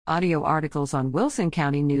Audio articles on Wilson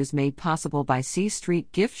County News made possible by C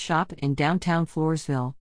Street Gift Shop in downtown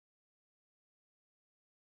Floresville.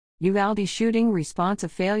 Uvalde shooting response a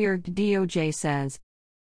failure, DOJ says.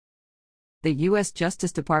 The U.S.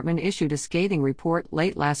 Justice Department issued a scathing report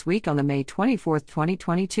late last week on the May 24,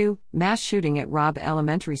 2022, mass shooting at Robb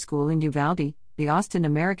Elementary School in Uvalde, the Austin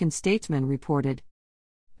American-Statesman reported.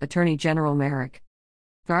 Attorney General Merrick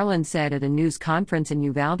Garland said at a news conference in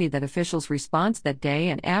Uvalde that officials' response that day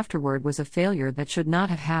and afterward was a failure that should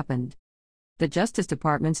not have happened. The Justice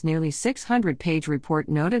Department's nearly 600-page report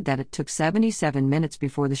noted that it took 77 minutes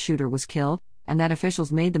before the shooter was killed, and that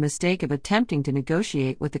officials made the mistake of attempting to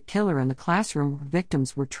negotiate with the killer in the classroom where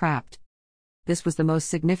victims were trapped. This was the most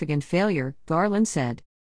significant failure, Garland said.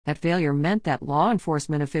 That failure meant that law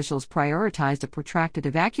enforcement officials prioritized a protracted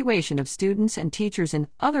evacuation of students and teachers in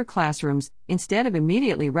other classrooms, instead of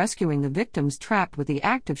immediately rescuing the victims trapped with the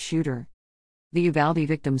active shooter. The Uvalde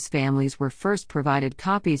victims' families were first provided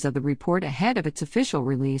copies of the report ahead of its official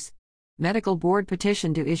release. Medical board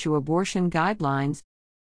petitioned to issue abortion guidelines.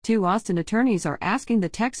 Two Austin attorneys are asking the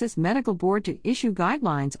Texas Medical Board to issue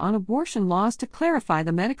guidelines on abortion laws to clarify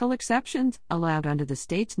the medical exceptions allowed under the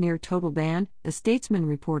state's near-total ban, the Statesman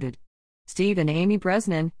reported. Steve and Amy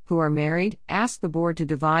Bresnan, who are married, asked the board to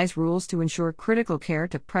devise rules to ensure critical care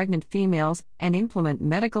to pregnant females and implement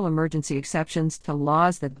medical emergency exceptions to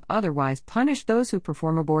laws that otherwise punish those who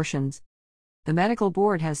perform abortions. The medical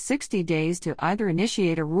board has 60 days to either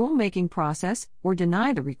initiate a rulemaking process or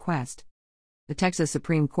deny the request. The Texas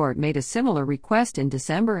Supreme Court made a similar request in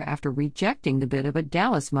December after rejecting the bid of a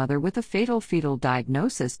Dallas mother with a fatal fetal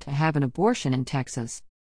diagnosis to have an abortion in Texas.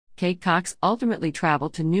 Kate Cox ultimately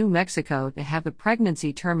traveled to New Mexico to have the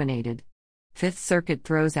pregnancy terminated. Fifth Circuit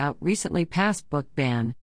throws out recently passed book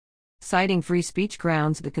ban. Citing free speech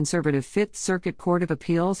grounds, the conservative Fifth Circuit Court of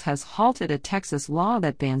Appeals has halted a Texas law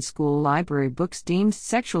that bans school library books deemed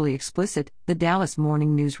sexually explicit, the Dallas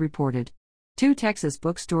Morning News reported. Two Texas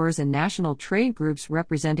bookstores and national trade groups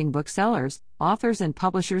representing booksellers, authors, and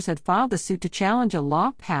publishers had filed a suit to challenge a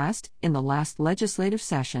law passed in the last legislative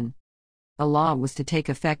session. The law was to take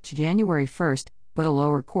effect January 1, but a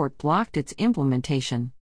lower court blocked its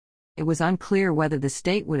implementation. It was unclear whether the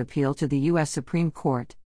state would appeal to the U.S. Supreme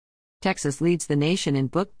Court. Texas leads the nation in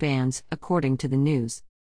book bans, according to the news.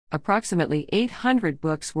 Approximately 800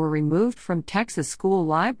 books were removed from Texas school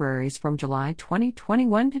libraries from July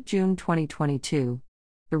 2021 to June 2022.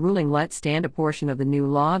 The ruling let stand a portion of the new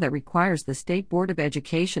law that requires the State Board of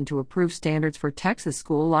Education to approve standards for Texas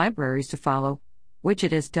school libraries to follow, which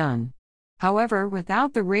it has done. However,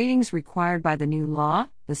 without the ratings required by the new law,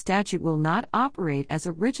 the statute will not operate as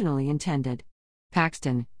originally intended.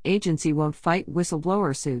 Paxton, agency won't fight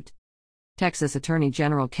whistleblower suit. Texas Attorney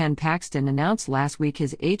General Ken Paxton announced last week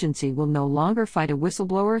his agency will no longer fight a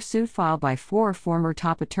whistleblower suit filed by 4 former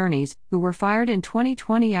top attorneys who were fired in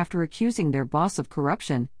 2020 after accusing their boss of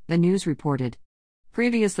corruption, the news reported.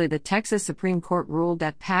 Previously, the Texas Supreme Court ruled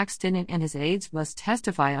that Paxton and his aides must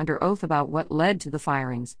testify under oath about what led to the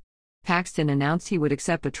firings. Paxton announced he would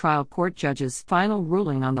accept a trial court judge's final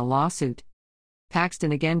ruling on the lawsuit.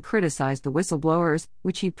 Paxton again criticized the whistleblowers,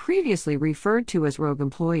 which he previously referred to as rogue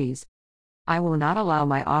employees. I will not allow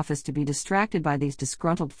my office to be distracted by these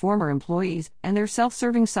disgruntled former employees and their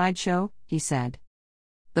self-serving sideshow, he said.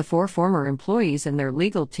 The 4 former employees and their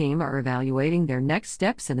legal team are evaluating their next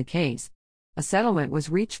steps in the case. A settlement was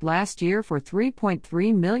reached last year for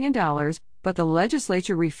 $3.3 million, but the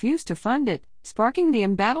legislature refused to fund it, sparking the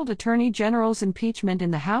embattled Attorney General's impeachment in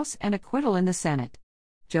the House and acquittal in the Senate.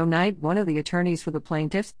 Joe Knight, one of the attorneys for the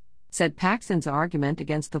plaintiffs, said Paxton's argument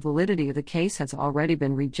against the validity of the case has already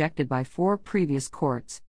been rejected by 4 previous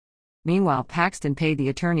courts. Meanwhile, Paxton paid the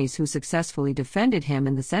attorneys who successfully defended him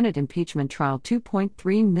in the Senate impeachment trial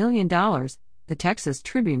 $2.3 million, the Texas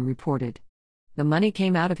Tribune reported. The money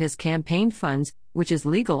came out of his campaign funds, which is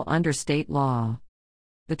legal under state law.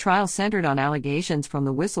 The trial centered on allegations from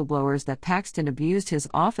the whistleblowers that Paxton abused his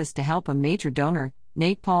office to help a major donor,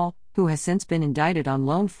 Nate Paul, who has since been indicted on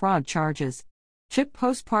loan fraud charges. CHIP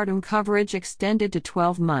postpartum coverage extended to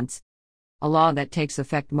 12 months. A law that takes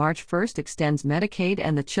effect March 1 extends Medicaid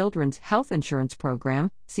and the Children's Health Insurance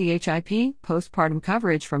Program, CHIP, postpartum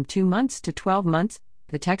coverage from 2 months to 12 months,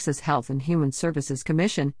 the Texas Health and Human Services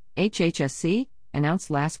Commission, HHSC,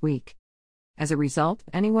 announced last week. As a result,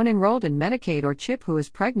 anyone enrolled in Medicaid or CHIP who is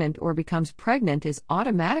pregnant or becomes pregnant is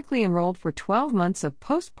automatically enrolled for 12 months of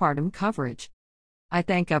postpartum coverage. I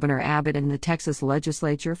thank Governor Abbott and the Texas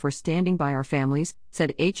legislature for standing by our families,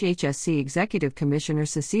 said HHSC Executive Commissioner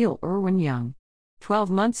Cecile Irwin-Young. 12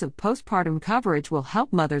 months of postpartum coverage will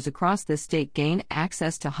help mothers across this state gain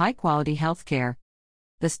access to high-quality health care.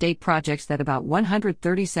 The state projects that about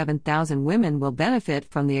 137,000 women will benefit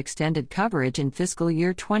from the extended coverage in fiscal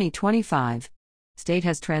year 2025. State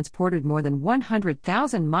has transported more than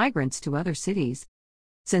 100,000 migrants to other cities.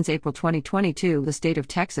 Since April 2022, the state of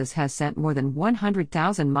Texas has sent more than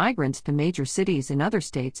 100,000 migrants to major cities in other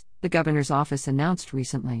states, the governor's office announced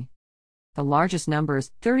recently. The largest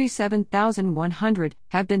numbers, 37,100,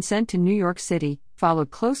 have been sent to New York City,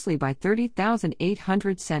 followed closely by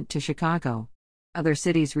 30,800 sent to Chicago. Other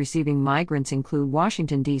cities receiving migrants include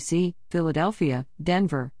Washington, D.C., Philadelphia,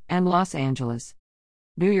 Denver, and Los Angeles.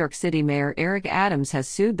 New York City Mayor Eric Adams has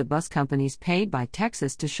sued the bus companies paid by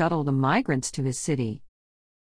Texas to shuttle the migrants to his city.